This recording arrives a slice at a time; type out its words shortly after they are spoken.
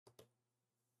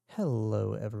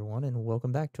Hello, everyone, and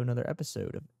welcome back to another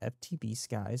episode of FTB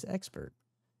Sky's Expert.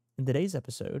 In today's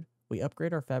episode, we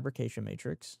upgrade our Fabrication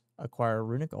Matrix, acquire a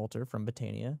Runic Altar from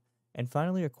Botania, and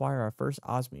finally acquire our first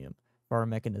Osmium for our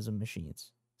mechanism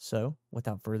machines. So,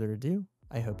 without further ado,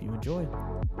 I hope you enjoy.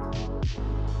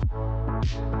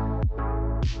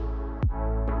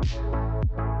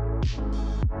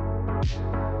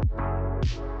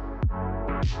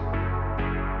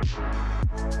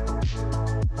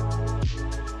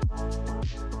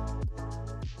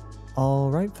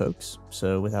 Alright folks,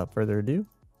 so without further ado,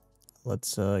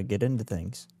 let's get into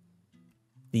things.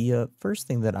 The first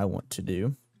thing that I want to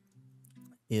do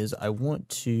is I want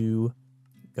to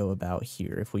go about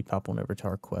here, if we pop on over to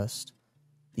our quest,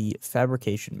 the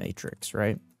Fabrication Matrix,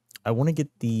 right? I want to get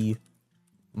the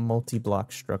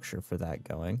multi-block structure for that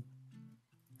going.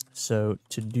 So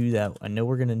to do that, I know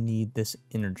we're going to need this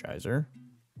Energizer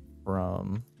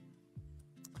from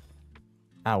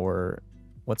our,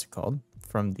 what's it called?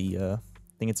 From the, I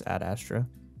think it's Ad Astra.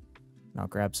 And I'll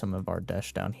grab some of our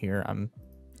dash down here. I'm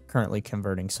currently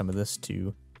converting some of this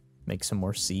to make some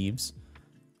more sieves,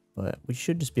 but we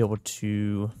should just be able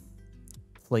to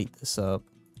plate this up,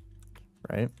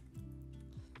 right?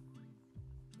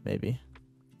 Maybe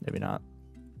not.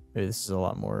 Maybe this is a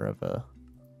lot more of a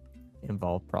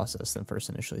involved process than first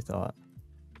initially thought.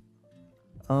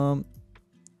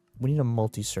 We need a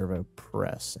multi-servo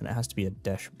press, and it has to be a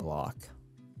dash block.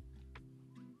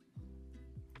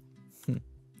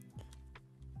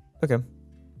 Okay,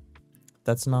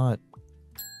 that's not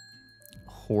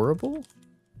horrible,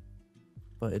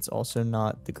 but it's also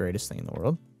not the greatest thing in the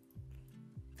world,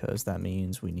 because that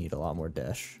means we need a lot more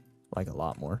dash, like a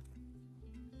lot more.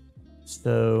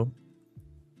 So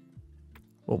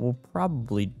what we'll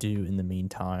probably do in the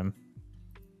meantime,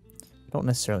 don't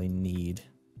necessarily need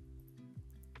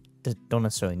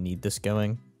this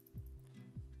going,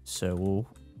 so we'll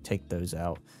take those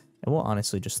out, and we'll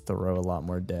honestly just throw a lot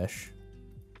more dash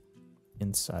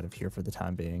inside of here for the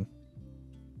time being,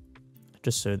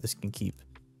 just so this can keep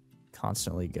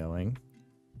constantly going,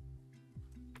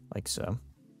 like so,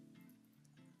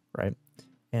 right?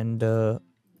 And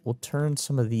we'll turn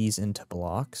some of these into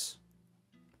blocks,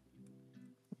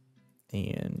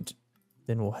 and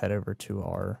then we'll head over to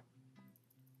our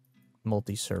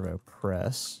multi-servo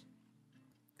press,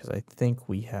 because I think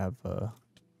we have that,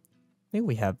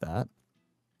 if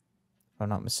I'm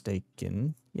not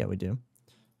mistaken. Yeah, we do.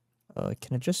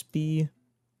 Can it just be...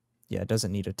 Yeah, it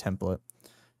doesn't need a template.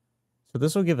 So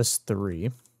this will give us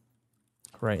 3,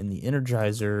 right? And the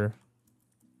Energizer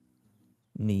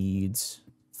needs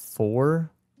 4,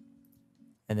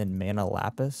 and then mana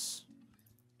lapis.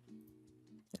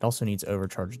 It also needs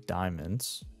overcharged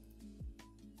diamonds.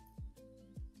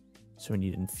 So we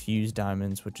need infused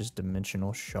diamonds, which is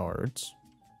dimensional shards,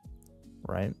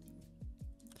 right?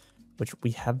 Which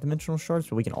we have dimensional shards,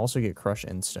 but we can also get crushed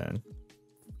endstone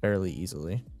fairly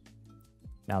easily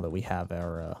now that we have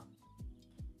our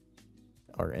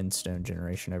endstone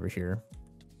generation over here.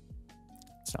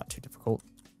 It's not too difficult.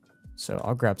 So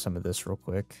I'll grab some of this real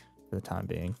quick for the time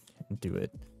being and do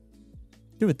it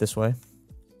this way,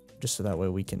 just so that way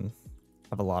we can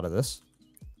have a lot of this.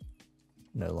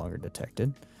 No longer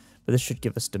detected. But this should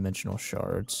give us dimensional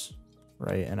shards,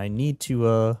 right? And I need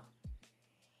to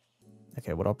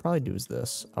okay, what I'll probably do is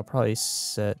this. I'll probably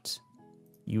set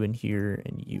you in here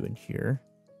and you in here,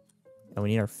 and we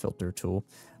need our filter tool.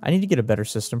 I need to get a better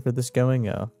system for this going.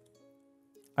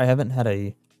 I haven't had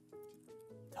a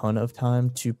ton of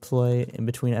time to play in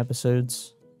between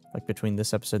episodes, like between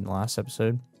this episode and the last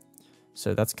episode,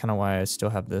 so that's kind of why I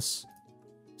still have this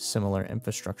similar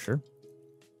infrastructure.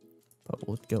 But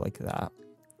we'll go like that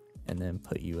and then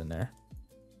put you in there.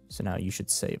 So now you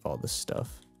should save all this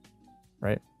stuff,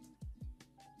 right?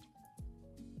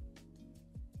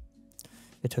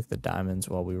 It took the diamonds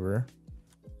while we were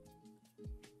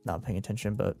not paying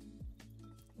attention, but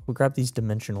we'll grab these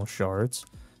dimensional shards.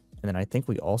 And then I think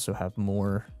we also have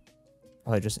more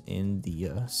probably just in the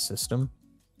system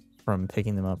from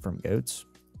picking them up from goats.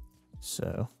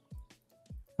 So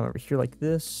come over here like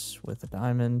this with a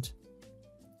diamond.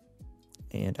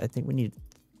 And I think we need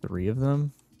 3 of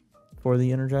them for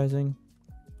the energizing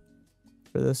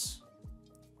for this.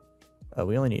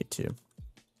 We only need 2,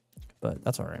 but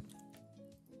that's all right.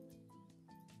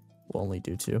 We'll only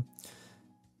do 2.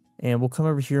 And we'll come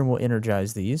over here and we'll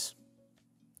energize these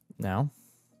now.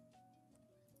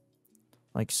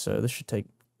 Like so. This should take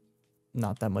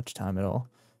not that much time at all.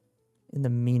 In the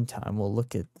meantime, we'll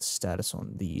look at the status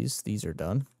on these. These are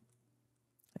done.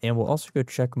 And we'll also go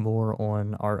check more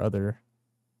on our other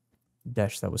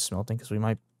dash that was smelting, because we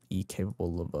might be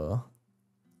capable of...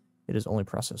 it is only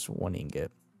processed 1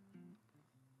 ingot.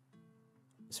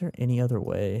 Is there any other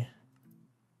way?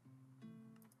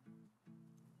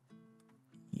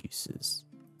 Uses.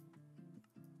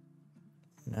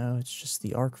 No, it's just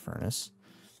the arc furnace.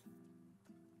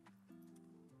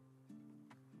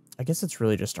 I guess it's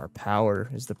really just our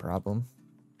power is the problem.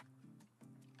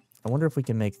 I wonder if we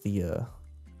can make the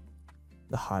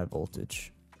high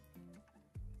voltage.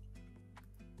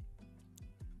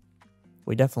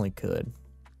 We definitely could.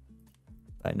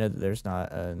 I know that there's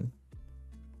not an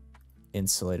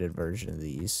insulated version of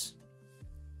these,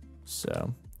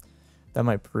 so that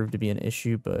might prove to be an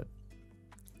issue, but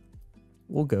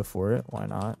we'll go for it. Why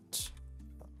not?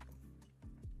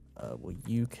 Will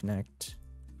you connect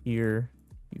here?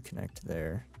 You connect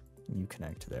there. You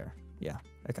connect there. Yeah,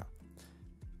 okay.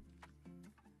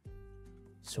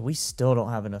 So we still don't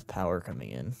have enough power coming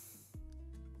in.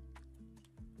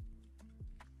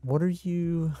 What are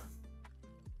you...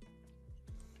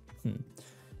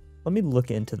 Let me look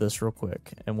into this real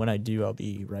quick, and when I do, I'll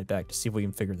be right back to see if we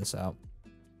can figure this out.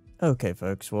 Okay,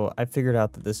 folks, well, I figured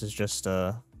out that this is just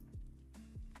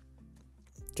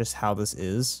how this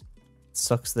is. It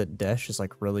sucks that Dash is,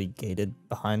 like, really gated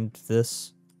behind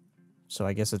this, so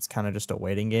I guess it's kind of just a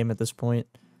waiting game at this point,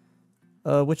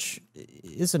 which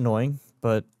is annoying,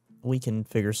 but we can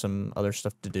figure some other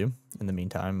stuff to do in the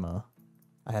meantime.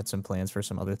 I had some plans for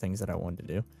some other things that I wanted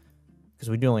to do,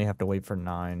 because we do only have to wait for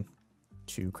 9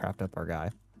 to craft up our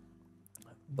guy.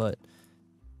 But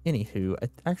anywho, I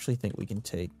actually think we can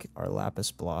take our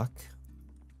lapis block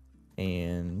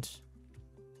and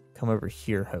come over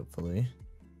here, hopefully.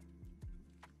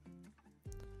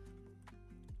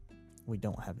 We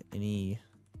don't have any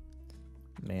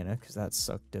mana because that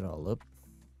sucked it all up,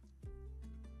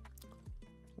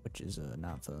 which is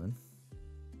not fun.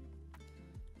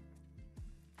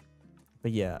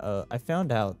 But yeah, I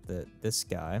found out that this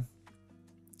guy,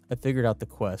 I figured out the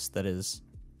quest that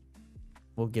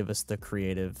will give us the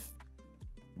creative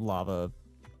lava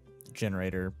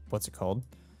generator. What's it called?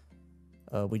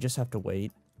 We just have to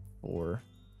wait for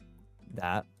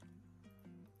that.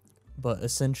 But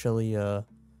essentially,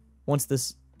 once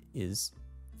this is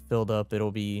filled up,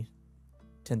 it'll be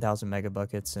 10,000 mega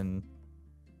buckets, and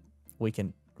we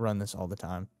can run this all the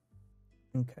time.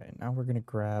 Okay, now we're gonna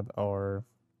grab our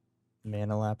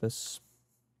mana lapis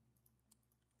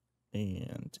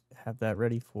and have that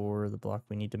ready for the block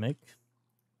we need to make.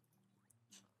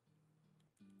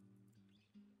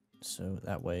 So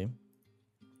that way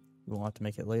we won't have to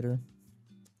make it later.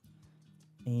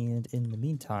 And in the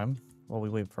meantime, while we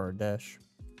wait for our dash,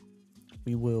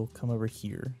 we will come over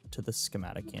here to the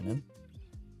schematic cannon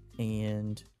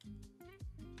and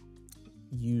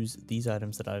use these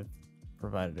items that I've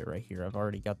provided it right here. I've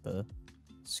already got the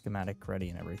schematic ready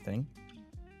and everything,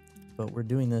 but we're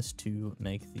doing this to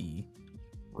make the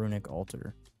Runic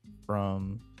Altar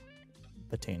from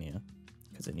Botania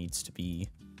because it needs to be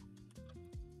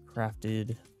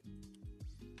crafted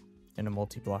in a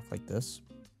multi-block like this.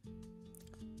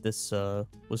 This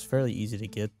was fairly easy to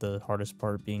get, the hardest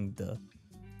part being the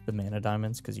mana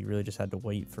diamonds, because you really just had to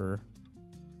wait for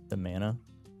the mana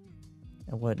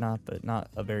and whatnot, but not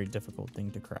a very difficult thing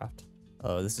to craft.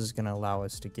 This is going to allow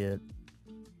us to get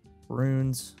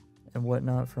runes and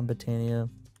whatnot from Botania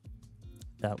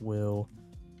that will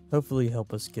hopefully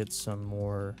help us get some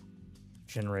more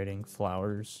generating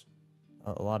flowers.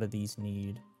 A lot of these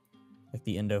need, like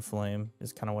the Endo Flame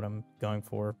is kind of what I'm going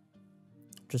for,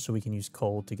 just so we can use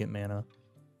coal to get mana,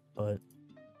 but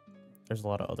there's a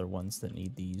lot of other ones that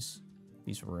need these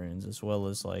runes, as well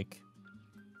as, like,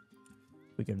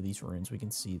 if we go to these runes, we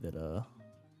can see that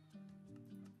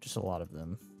just a lot of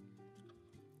them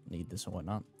need this and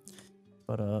whatnot.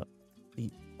 But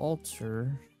the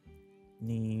altar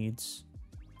needs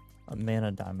a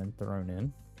mana diamond thrown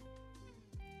in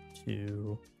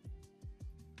to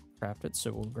craft it,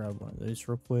 so we'll grab one of those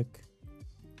real quick,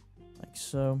 like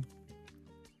so.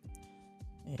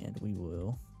 And we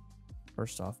will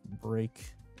first off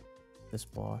break this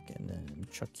block and then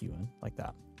chuck you in like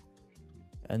that.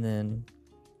 And then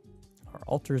our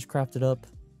altar is crafted up.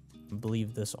 I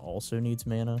believe this also needs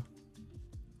mana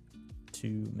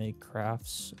to make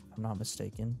crafts, if I'm not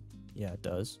mistaken. Yeah, it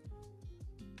does.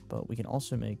 But we can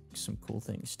also make some cool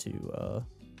things too.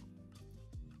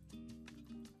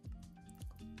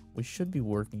 We should be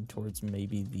working towards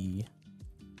maybe the...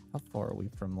 How far are we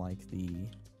from, like, the...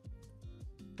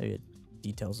 Maybe it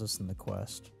details us in the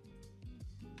quest.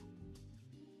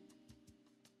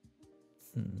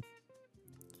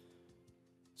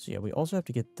 So yeah, we also have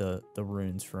to get the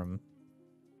runes from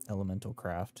Elemental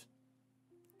Craft.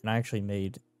 And I actually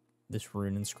made this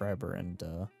rune inscriber and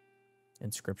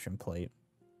inscription plate.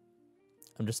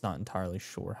 I'm just not entirely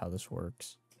sure how this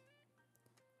works.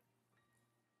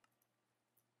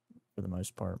 for the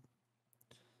most part.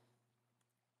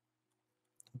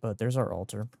 But there's our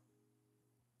altar.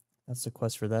 That's the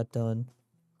quest for that done.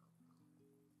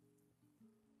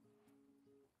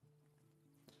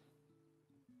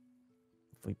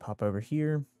 If we pop over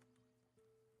here,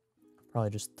 probably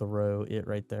just throw it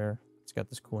right there. It's got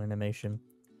this cool animation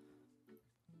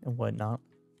and whatnot.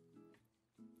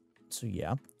 So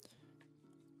yeah.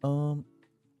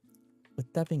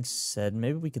 With that being said,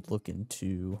 maybe we could look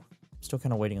into, I'm still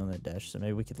kind of waiting on the dash, so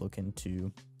maybe we could look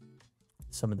into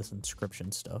some of this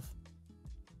inscription stuff.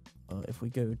 If we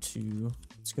go to,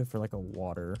 let's go for like a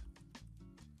water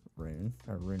rune,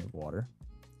 or Rune of Water.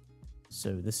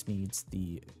 So this needs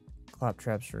the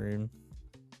Claptraps rune,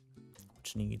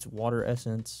 which needs water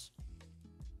essence,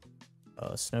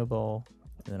 a snowball,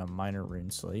 and then a minor rune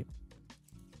slate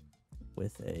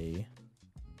with a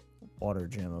water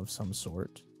gem of some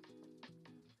sort.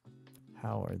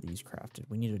 How are these crafted?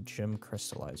 We need a gem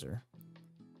crystallizer,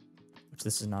 which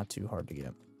this is not too hard to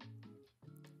get.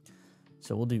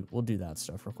 So we'll do that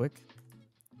stuff real quick.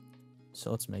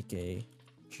 So let's make a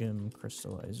gem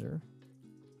crystallizer.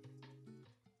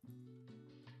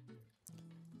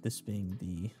 This being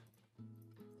the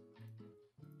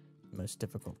most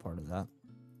difficult part of that.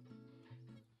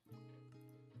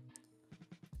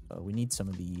 We need some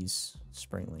of these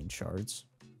springling shards.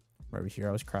 Over here,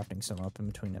 I was crafting some up in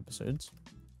between episodes,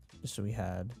 just so we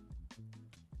had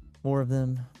more of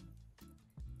them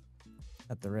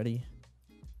at the ready.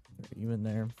 Are you in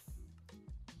there?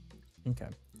 Okay.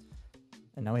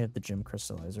 And now we have the gem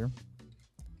crystallizer.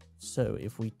 So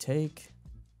if we take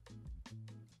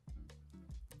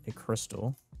a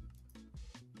crystal,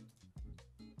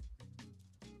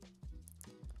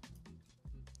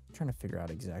 I'm trying to figure out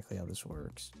exactly how this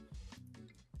works.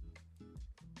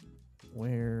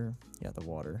 Where, yeah, the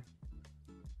water.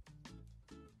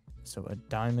 So a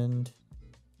diamond,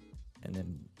 and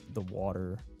then the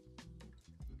water,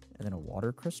 and then a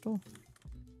water crystal.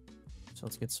 So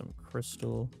let's get some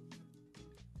crystal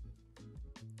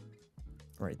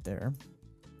right there.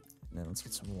 And then let's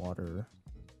get some water,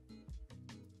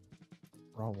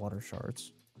 raw water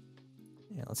shards.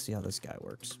 Yeah, let's see how this guy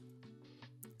works.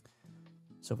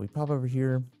 So if we pop over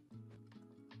here,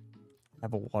 I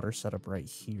have a water setup right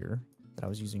here that I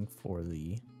was using for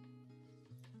the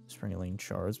springling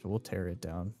shards, but we'll tear it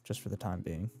down just for the time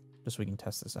being, just so we can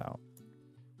test this out.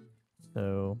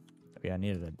 So, yeah, I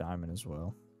needed a diamond as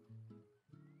well.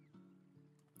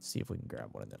 Let's see if we can grab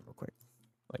one of them real quick,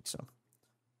 like so.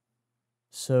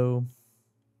 So,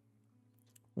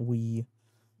 assuming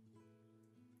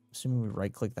we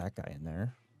right-click that guy in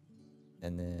there,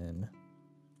 and then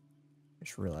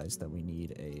just realize that we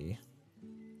need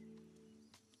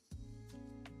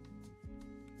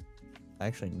I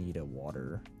actually need a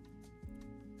water,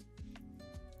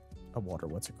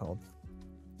 what's it called?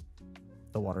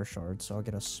 The water shard, so I'll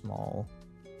get a small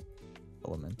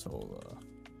elemental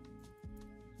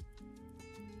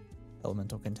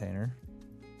container.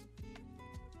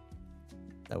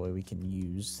 That way we can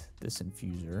use this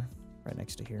infuser right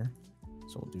next to here.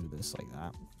 So we'll do this like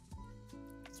that.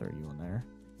 Throw you in there.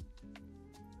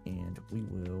 And we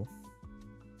will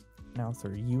now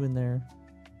throw you in there.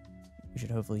 You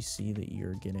should hopefully see that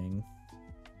you're getting,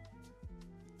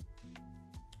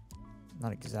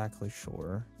 not exactly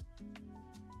sure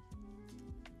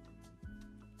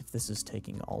if this is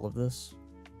taking all of this.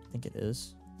 I think it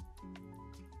is.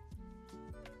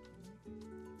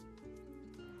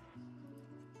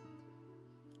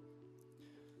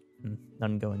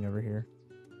 None going over here.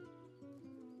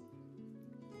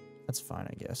 That's fine,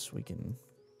 I guess. We can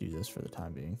do this for the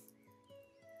time being.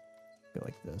 Go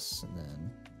like this, and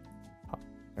then pop,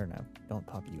 or no, don't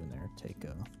pop you in there. Take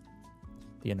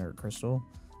the inert crystal.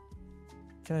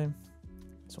 Okay,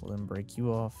 so we'll then break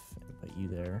you off and put you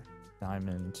there.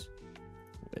 Diamond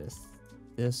with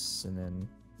this, and then,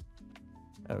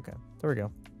 okay, there we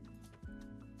go.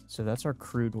 So that's our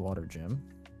crude water gem.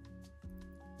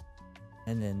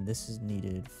 And then this is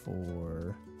needed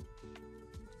for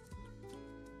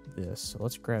this. So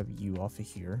let's grab you off of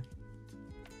here,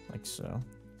 like so.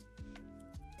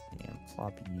 And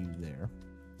plop you there,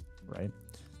 right?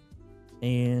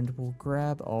 And we'll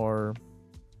grab our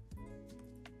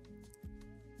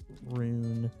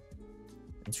rune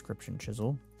inscription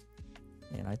chisel.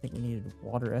 And I think we needed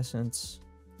water essence.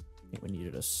 I think we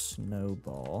needed a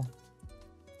snowball,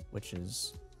 which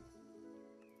is,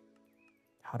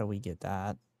 how do we get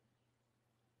that?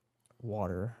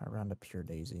 Water around a pure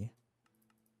daisy.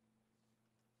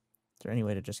 Is there any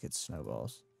way to just get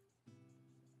snowballs?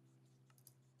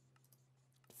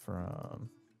 From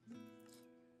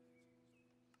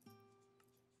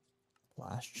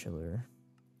Blast Chiller.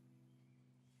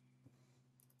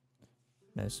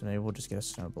 No, so maybe we'll just get a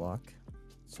snow block.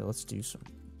 So let's do some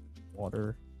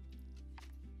water.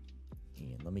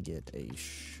 And let me get a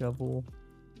shovel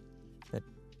that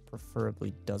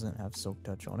preferably doesn't have silk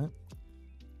touch on it.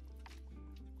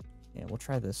 And we'll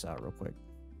try this out real quick.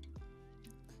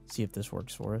 See if this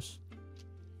works for us.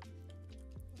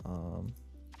 I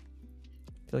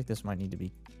feel like this might need to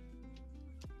be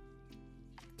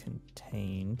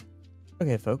contained.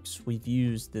 Okay, folks, we've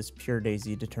used this pure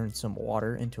daisy to turn some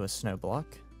water into a snow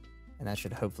block, and that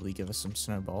should hopefully give us some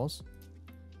snowballs.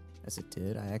 As it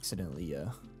did, I accidentally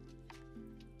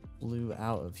blew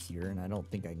out of here, and I don't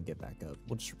think I can get back up.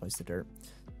 We'll just replace the dirt.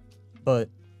 But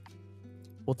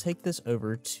we'll take this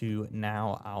over to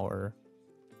now our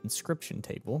inscription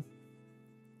table.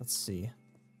 Let's see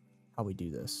how we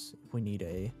do this. If we need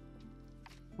a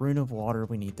Rune of Water,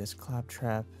 we need this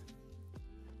claptrap.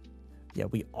 Yeah,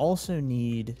 we also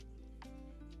need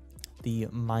the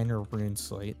minor rune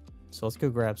slate. So let's go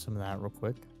grab some of that real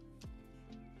quick.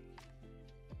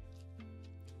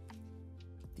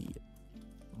 The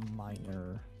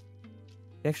minor.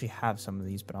 We actually have some of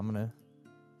these, but I'm going to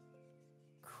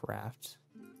craft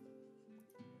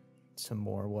some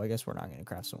more. Well, I guess we're not going to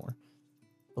craft some more.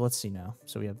 But let's see now.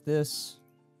 So we have this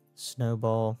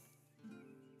snowball.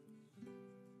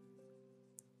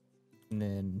 And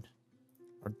then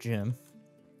our gem.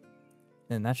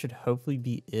 And that should hopefully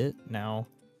be it. Now,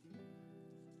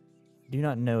 I do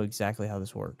not know exactly how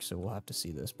this works, so we'll have to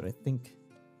see this. But I think,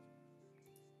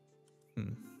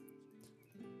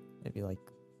 maybe like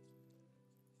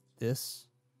this.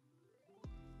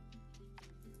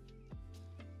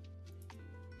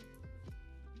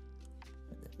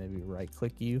 And then maybe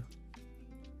right-click you.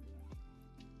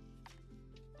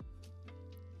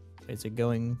 Is it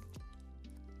going?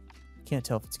 Can't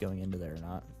tell if it's going into there or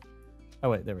not. Oh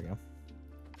wait, there we go.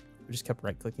 We just kept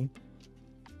right clicking.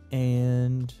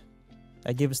 And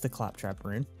that gave us the claptrap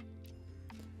rune.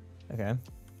 Okay.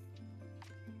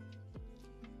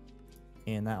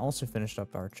 And that also finished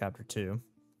up our chapter 2.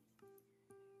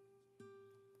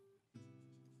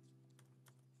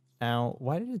 Now,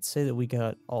 why did it say that we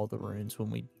got all the runes when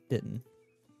we didn't?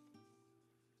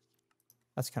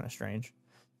 That's kind of strange.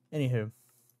 Anywho.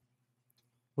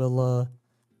 We'll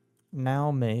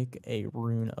now make a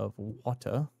Rune of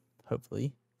Water,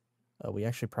 hopefully. We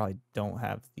actually probably don't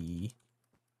have the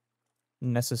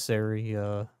necessary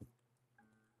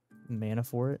mana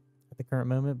for it at the current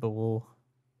moment, but we'll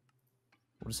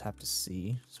just have to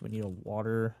see. So we need a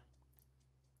water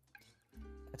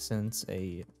essence,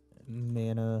 a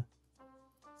mana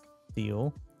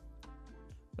seal.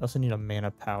 We also need a mana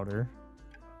powder,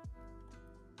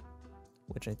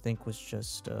 which I think was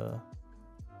just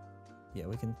yeah,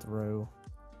 we can throw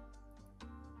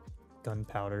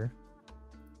gunpowder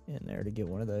in there to get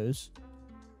one of those.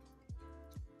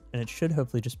 And it should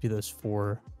hopefully just be those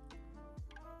 4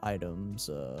 items.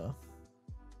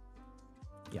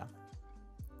 Yeah.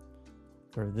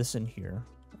 Throw this in here.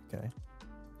 Okay.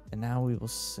 And now we will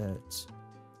set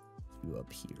you up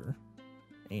here.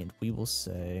 And we will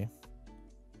say,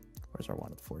 where's our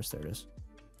wand of the forest? There it is.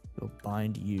 We'll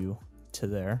bind you to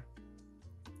there.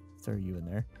 Throw you in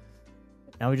there.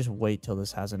 Now we just wait till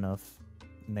this has enough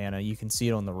mana. You can see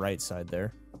it on the right side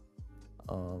there.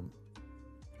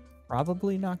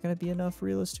 Probably not going to be enough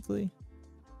realistically.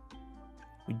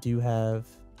 We do have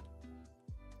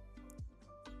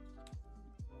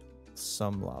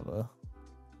some lava.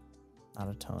 Not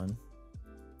a ton.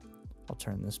 I'll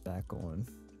turn this back on.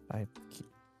 If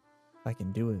I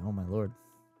can do it. Oh my lord.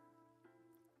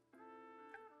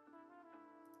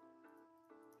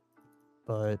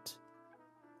 But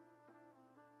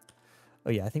oh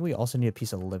yeah, I think we also need a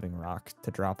piece of living rock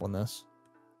to drop on this.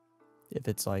 If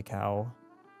it's like how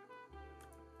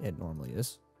it normally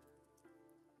is.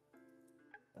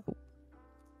 Oh,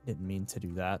 didn't mean to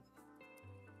do that.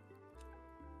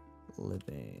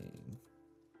 Living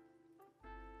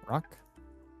rock.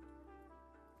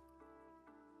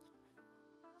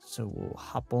 So we'll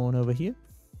hop on over here.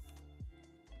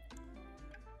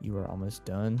 You are almost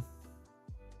done.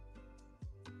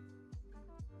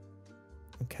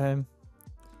 Okay.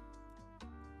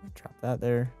 Drop that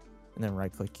there. And then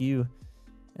right click you.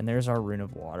 And there's our Rune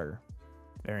of Water.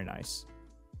 Very nice.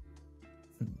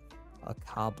 A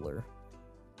cobbler.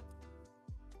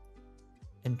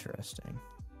 Interesting.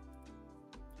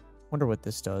 Wonder what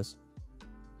this does.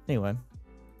 Anyway.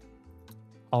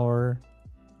 Our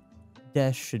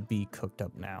dish should be cooked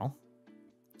up now.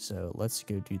 So let's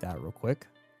go do that real quick.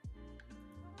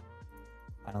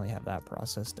 Finally have that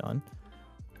process done.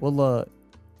 We'll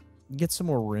get some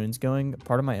more runes going.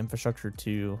 Part of my infrastructure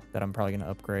too that I'm probably going to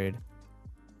upgrade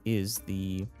is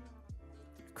the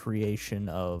creation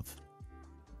of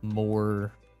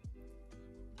more,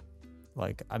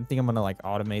 like, I think I'm gonna like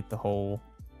automate the whole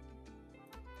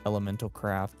elemental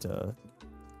craft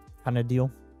kind of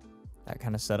deal, that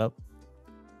kind of setup.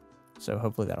 So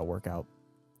hopefully that'll work out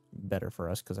better for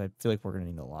us, because I feel like we're gonna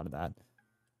need a lot of that.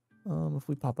 If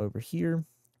we pop over here,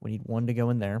 we need 1 to go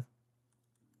in there.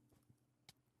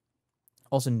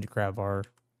 Also need to grab our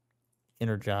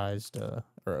energized or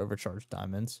overcharged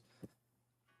diamonds.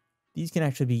 These can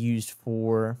actually be used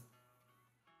for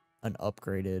an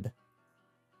upgraded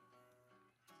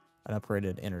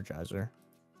energizer.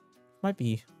 Might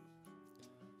be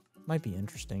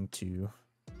interesting to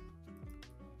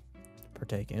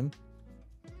partake in.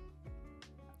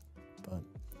 But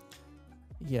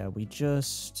yeah, we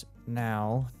just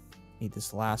now need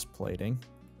this last plating,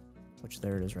 which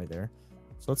there it is right there.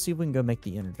 So let's see if we can go make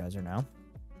the energizer now.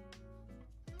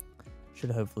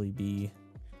 Should hopefully be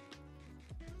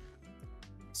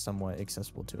somewhat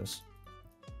accessible to us.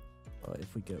 But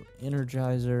if we go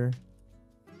energizer,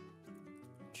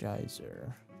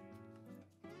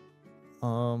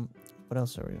 what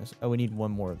else are we gonna say? Oh, we need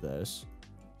 1 more of those.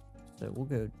 So we'll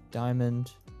go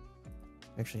diamond.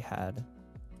 Actually had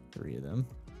 3 of them.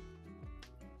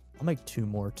 I'll make 2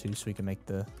 more too, so we can make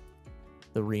the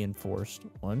reinforced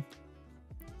one.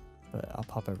 But I'll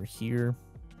pop over here.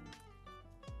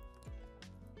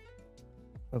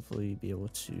 Hopefully be able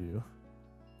to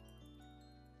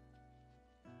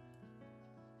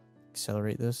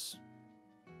accelerate this.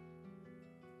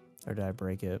 Or did I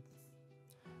break it?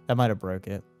 That might have broke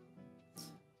it.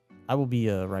 I will be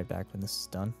right back when this is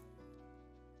done.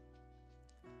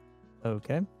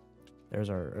 Okay. There's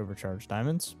our overcharged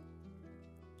diamonds.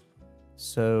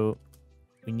 So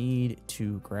we need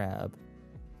to grab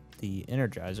the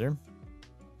energizer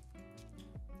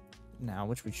now,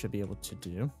 which we should be able to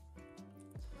do.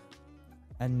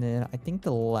 And then I think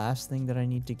the last thing that I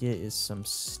need to get is some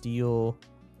steel.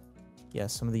 Yeah,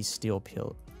 some of these steel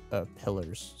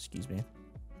pillars, excuse me.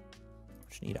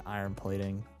 Which need iron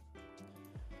plating.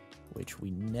 Which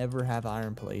we never have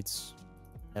iron plates,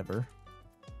 ever.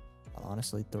 I'll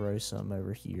honestly throw some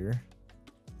over here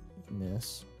in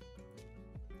this.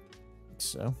 Like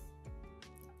so.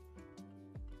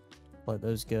 Let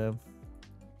those go.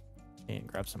 And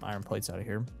grab some iron plates out of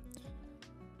here.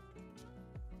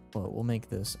 Well, we'll make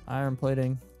this iron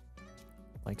plating.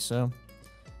 Like so.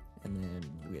 And then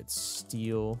we get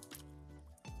steel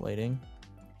plating.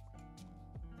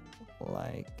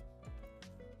 Like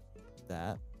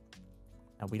that.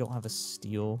 Now we don't have a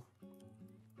steel.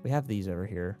 We have these over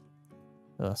here.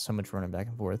 So much running back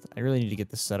and forth. I really need to get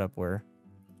this set up where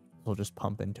we'll just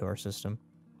pump into our system.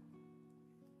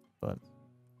 But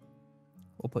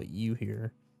we'll put you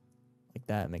here. Like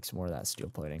that. Make some more of that steel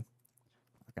plating.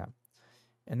 Okay.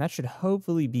 And that should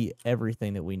hopefully be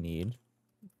everything that we need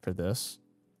for this.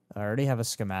 I already have a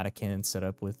schematic cannon set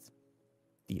up with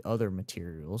the other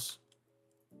materials.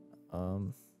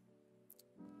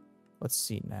 Let's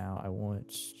see now. I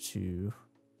want to...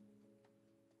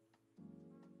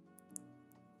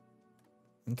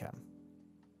 Okay.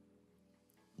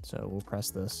 So we'll press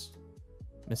this.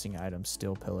 Missing item,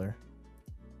 steel pillar.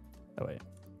 Oh, wait.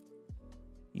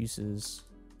 Uses.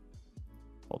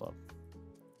 Hold up.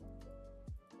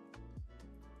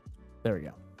 There we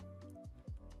go.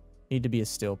 Need to be a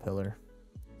steel pillar.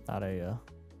 Not a,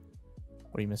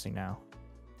 what are you missing now?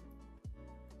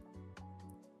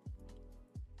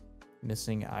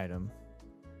 Missing item.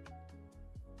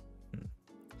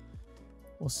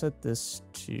 We'll set this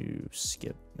to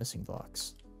skip missing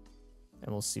blocks.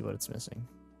 And we'll see what it's missing.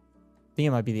 I think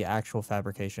it might be the actual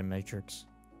fabrication matrix,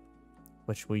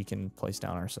 which we can place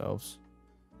down ourselves.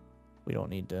 We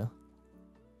don't need to.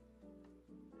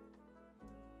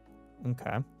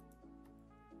 Okay.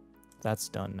 That's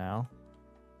done now.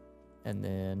 And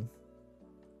then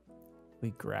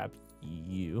we grab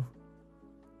you.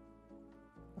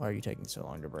 Why are you taking so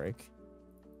long to break?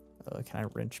 Can I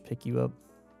wrench pick you up?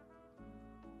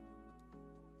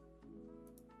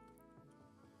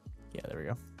 Yeah, there we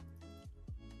go.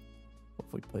 What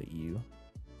if we put you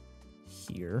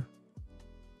here?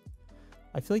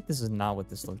 I feel like this is not what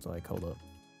this looked like. Hold up.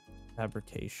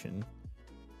 Fabrication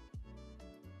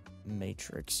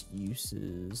Matrix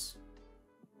uses...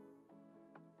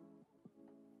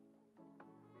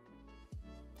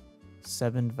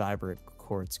 seven vibrant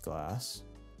quartz glass.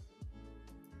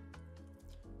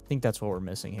 I think that's what we're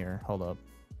missing here. Hold up.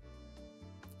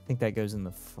 I think that goes in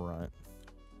the front,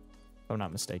 if I'm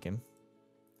not mistaken.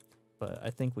 But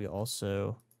I think we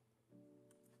also...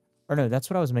 Or no, that's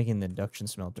what I was making the induction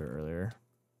smelter earlier.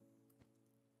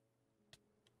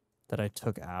 That I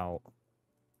took out.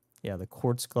 Yeah, the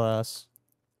quartz glass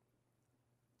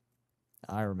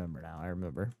I remember now. I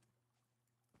remember.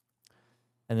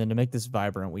 And then to make this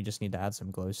vibrant, we just need to add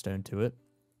some glowstone to it,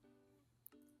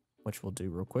 which we'll do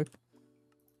real quick.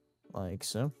 Like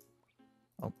so.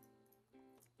 Oh.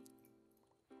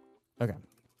 Okay.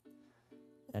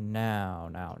 And now,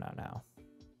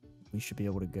 we should be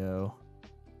able to go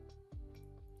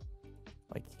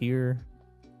like here,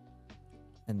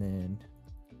 and then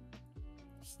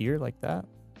here like that,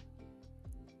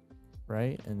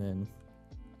 right? And then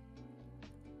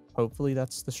hopefully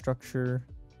that's the structure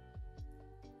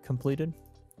completed.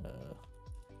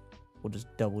 We'll just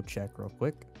double check real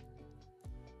quick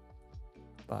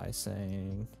by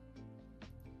saying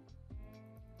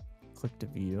click to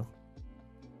view.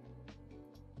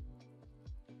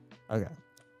 Okay,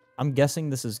 I'm guessing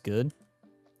this is good.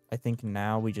 I think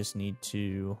now we just need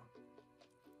to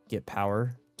get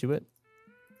power to it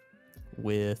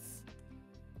with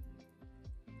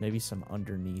maybe some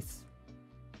underneath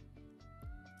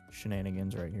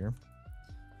shenanigans right here.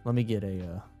 Let me get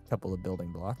a couple of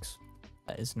building blocks.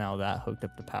 That is now that hooked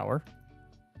up to power.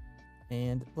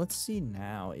 And let's see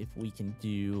now if we can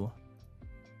do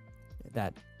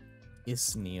that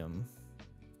Osmium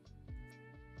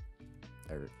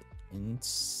or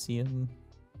Inscribing.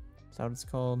 Is that what it's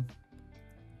called?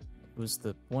 It was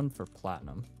the one for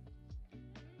platinum.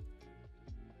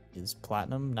 Is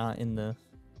platinum not in the...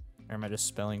 Or am I just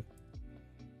spelling...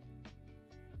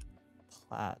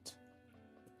 Am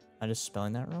I just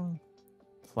spelling that wrong?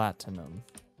 Platinum.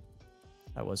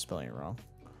 I was spelling it wrong.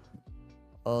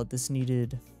 This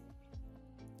needed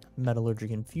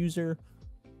metallurgic infuser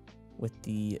with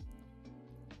the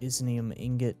Osmium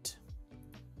ingot,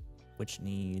 which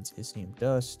needs Osmium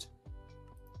dust,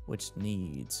 which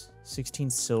needs 16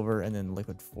 silver and then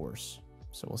liquid force.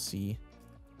 So we'll see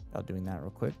about doing that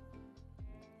real quick.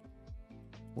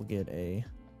 We'll get a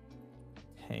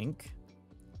tank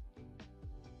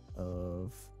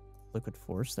of liquid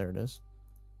force. There it is.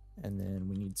 And then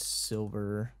we need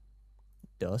silver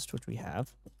dust, which we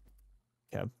have.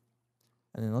 Okay.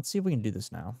 And then let's see if we can do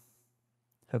this now.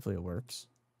 Hopefully it works.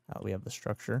 We have the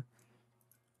structure.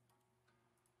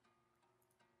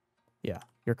 Yeah,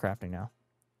 you're crafting now.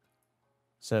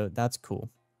 So that's cool.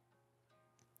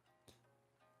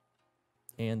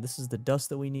 And this is the dust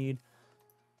that we need.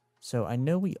 So I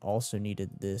know we also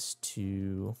needed this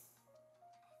to...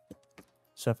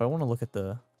 So if I want to look at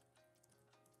the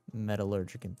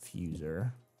metallurgic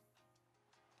infuser...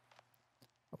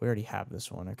 We already have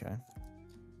this one, okay.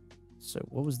 So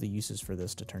what was the uses for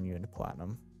this to turn you into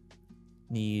platinum?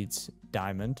 Needs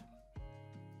diamond.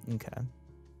 Okay.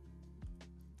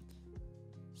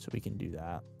 So we can do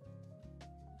that.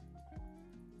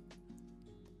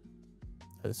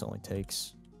 This only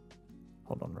takes...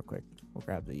 Hold on real quick. We'll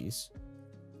grab these.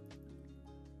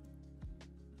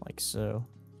 Like so.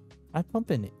 I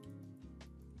pump in... I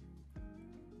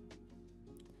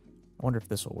wonder if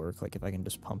this will work. Like if I can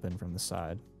just pump in from the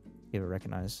side. Give it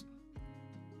recognize.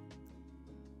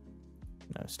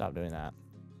 No, stop doing that.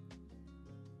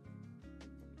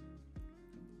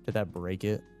 Did that break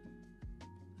it?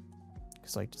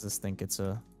 Because like, does this think it's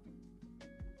a...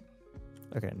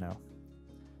 Okay, no.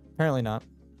 Apparently not.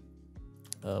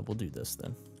 We'll do this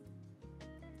then.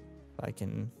 If I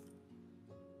can...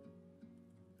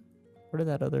 Where did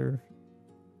that other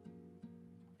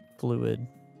fluid...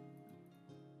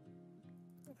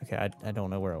 Okay, I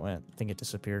don't know where it went. I think it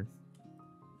disappeared.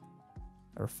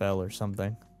 Or fell or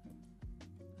something.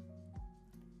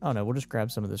 Oh no, we'll just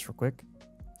grab some of this real quick.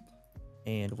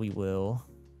 And we will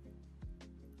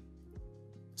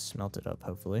smelt it up,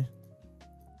 hopefully.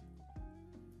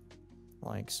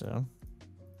 Like so.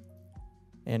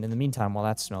 And in the meantime, while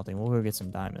that's smelting, we'll go get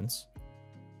some diamonds.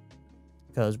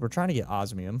 Because we're trying to get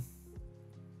osmium.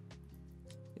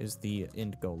 Is the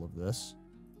end goal of this.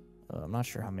 I'm not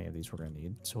sure how many of these we're going to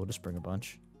need, so we'll just bring a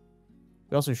bunch.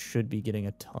 We also should be getting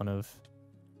a ton of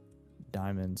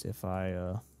diamonds if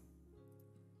I...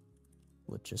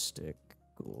 logistic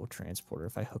Google transporter,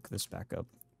 if I hook this back up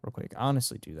real quick. I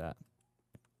honestly do that.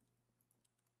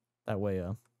 That way,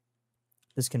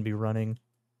 this can be running.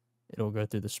 It'll go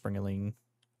through the springeling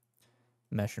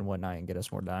mesh and whatnot and get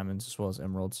us more diamonds as well as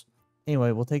emeralds.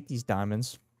 Anyway, we'll take these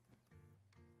diamonds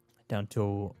down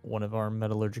to one of our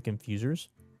metallurgic infusers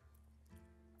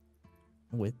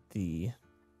with the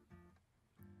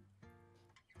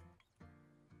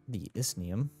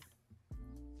Osmium.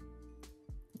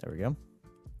 There we go.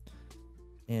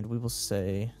 And we will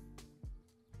say,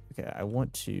 okay, I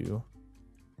want to,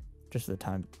 just for the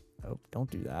time, oh, don't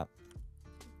do that.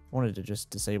 I wanted to just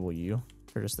disable you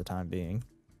for just the time being,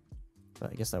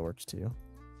 but I guess that works too.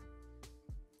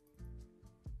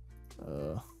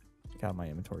 God, my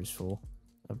inventory's full.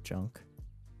 of junk.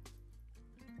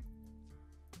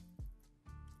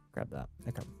 Grab that.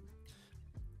 Okay.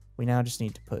 We now just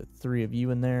need to put 3 of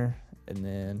you in there, and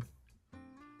then...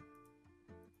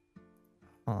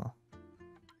 Huh.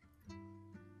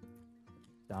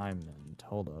 Diamond.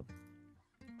 Hold up.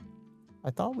 I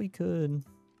thought we could...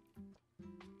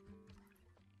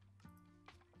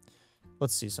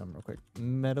 Let's see something real quick.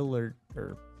 Metallurg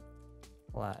or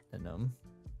platinum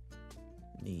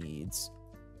needs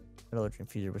metallurgy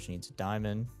infuser, which needs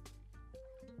diamond.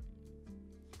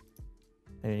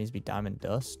 Maybe it needs to be diamond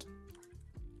dust.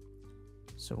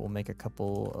 So we'll make a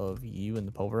couple of you in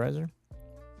the pulverizer.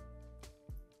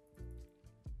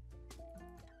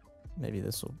 Maybe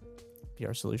this will be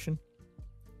our solution.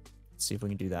 Let's see if we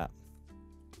can do that.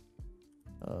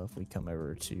 If we come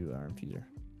over to our infuser.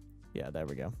 Yeah, there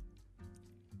we go.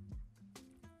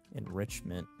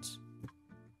 Enrichment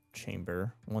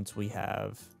chamber. Once we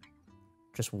have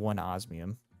just 1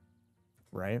 osmium,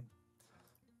 right?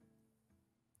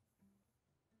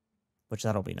 Which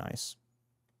that'll be nice.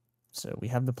 So we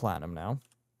have the platinum now.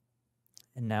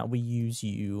 And now we use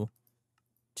you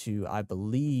to, I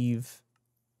believe,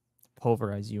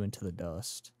 pulverize you into the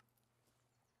dust.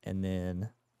 And then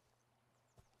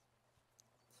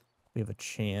we have a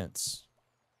chance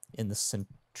in the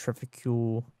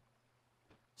centrifugal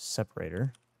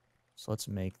separator. So let's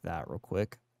make that real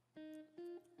quick.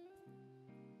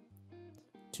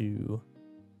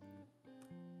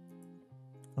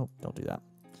 Oh, don't do that.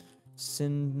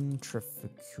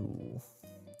 Centrifugal.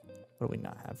 What do we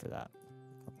not have for that?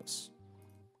 Compass.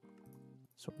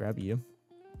 So grab you.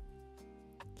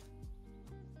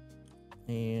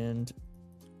 And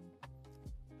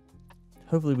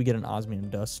hopefully we get an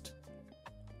osmium dust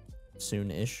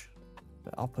soon-ish.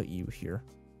 But I'll put you here.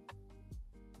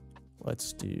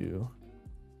 Let's do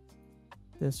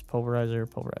this pulverizer,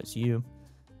 pulverize you.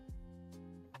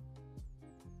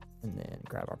 And then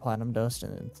grab our platinum dust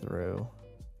and then throw.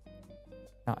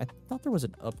 Now, I thought there was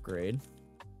an upgrade.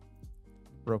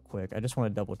 Real quick, I just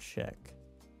want to double check.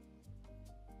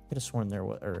 I could have sworn there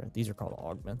was, or these are called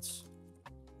augments.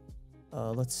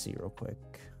 Let's see real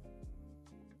quick.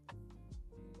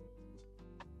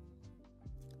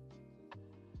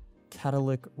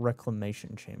 Catalytic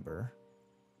reclamation chamber.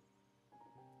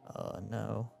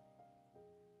 No.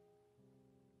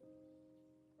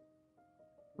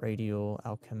 Radial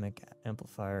alchemic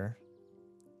amplifier.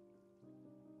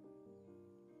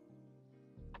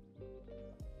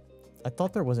 I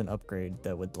thought there was an upgrade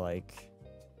that would like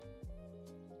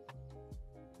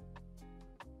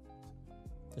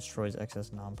destroys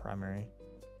excess non-primary.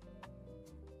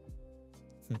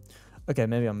 Okay,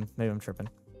 maybe I'm tripping.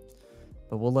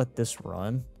 But we'll let this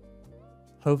run.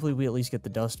 Hopefully we at least get the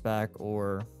dust back,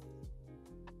 or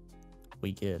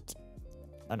we get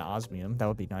an osmium. That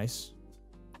would be nice.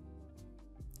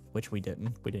 Which we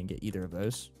didn't. We didn't get either of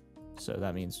those. So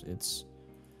that means it's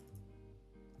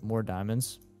more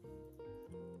diamonds.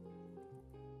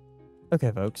 Okay,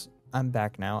 folks. I'm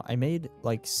back now. I made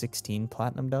like 16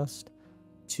 platinum dust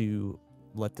to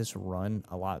let this run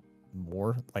a lot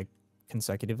more, like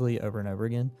consecutively over and over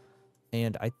again.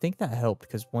 And I think that helped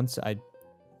because once I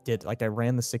did, like I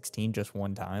ran the 16 just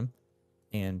one time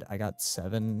and I got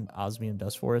 7 osmium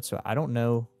dust for it. So I don't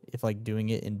know if like doing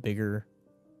it in bigger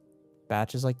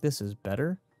batches like this is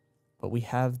better, but we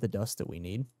have the dust that we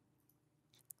need.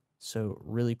 So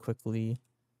really quickly,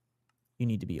 you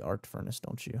need to be arc furnace,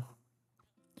 don't you?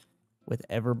 With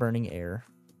ever burning air.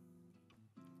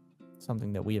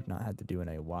 Something that we have not had to do in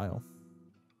a while.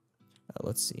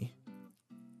 Let's see.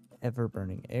 Ever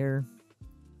burning air.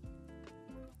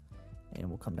 And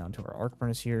we'll come down to our arc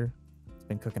furnace here. It's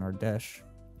been cooking our dash.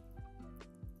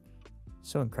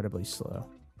 So incredibly slow.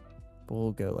 But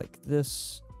we'll go like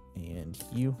this. And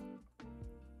you.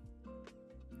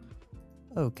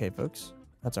 Okay, folks.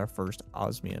 That's our first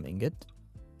osmium ingot.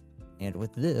 And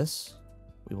with this,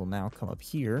 we will now come up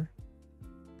here.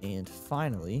 And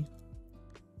finally,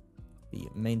 the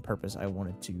main purpose I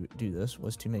wanted to do this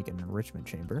was to make an enrichment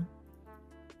chamber.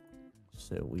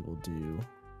 So we will do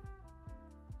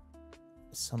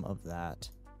some of that.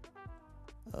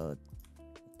 Do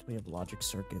we have logic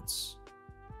circuits?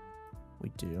 We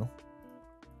do.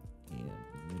 And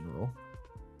mineral.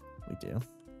 We do.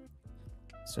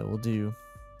 So we'll do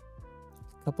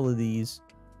a couple of these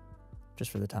just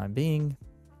for the time being.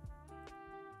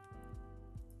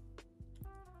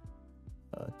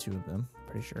 2 of them,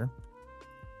 pretty sure.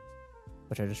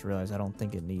 Which I just realized I don't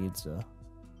think it needs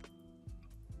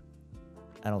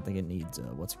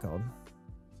what's it called?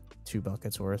 2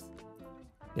 buckets worth.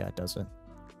 Yeah, it doesn't.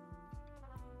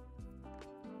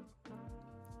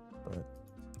 But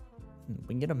we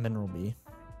can get a mineral bee.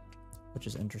 which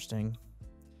is interesting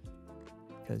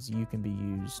because you can be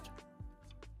used.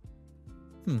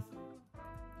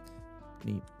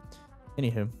 Neat.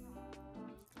 Anywho,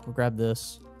 we'll grab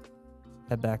this,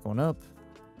 head back on up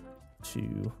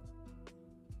to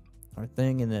our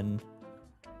thing, and then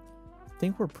I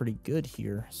think we're pretty good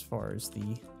here as far as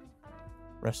the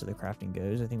rest of the crafting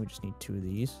goes. I think we just need 2 of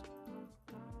these.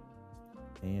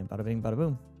 And bada bing, bada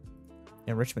boom.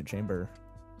 Enrichment chamber.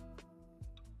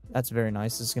 That's very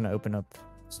nice. This is going to open up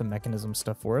some mechanism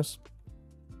stuff for us.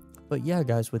 But yeah,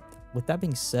 guys, with that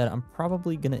being said, I'm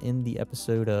probably going to end the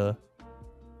episode. Oh,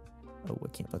 I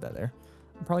can't put that there.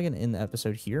 I'm probably going to end the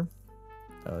episode here.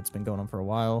 It's been going on for a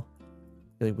while.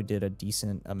 I feel like we did a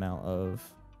decent amount of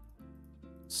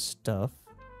stuff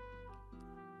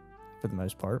for the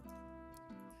most part.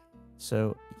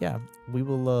 So yeah, we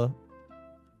will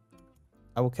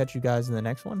I will catch you guys in the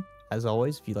next one. As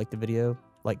always, if you like the video,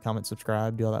 like, comment,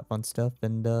 subscribe, do all that fun stuff,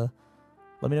 and let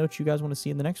me know what you guys want to see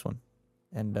in the next one.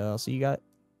 And I'll see you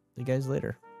guys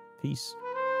later. Peace.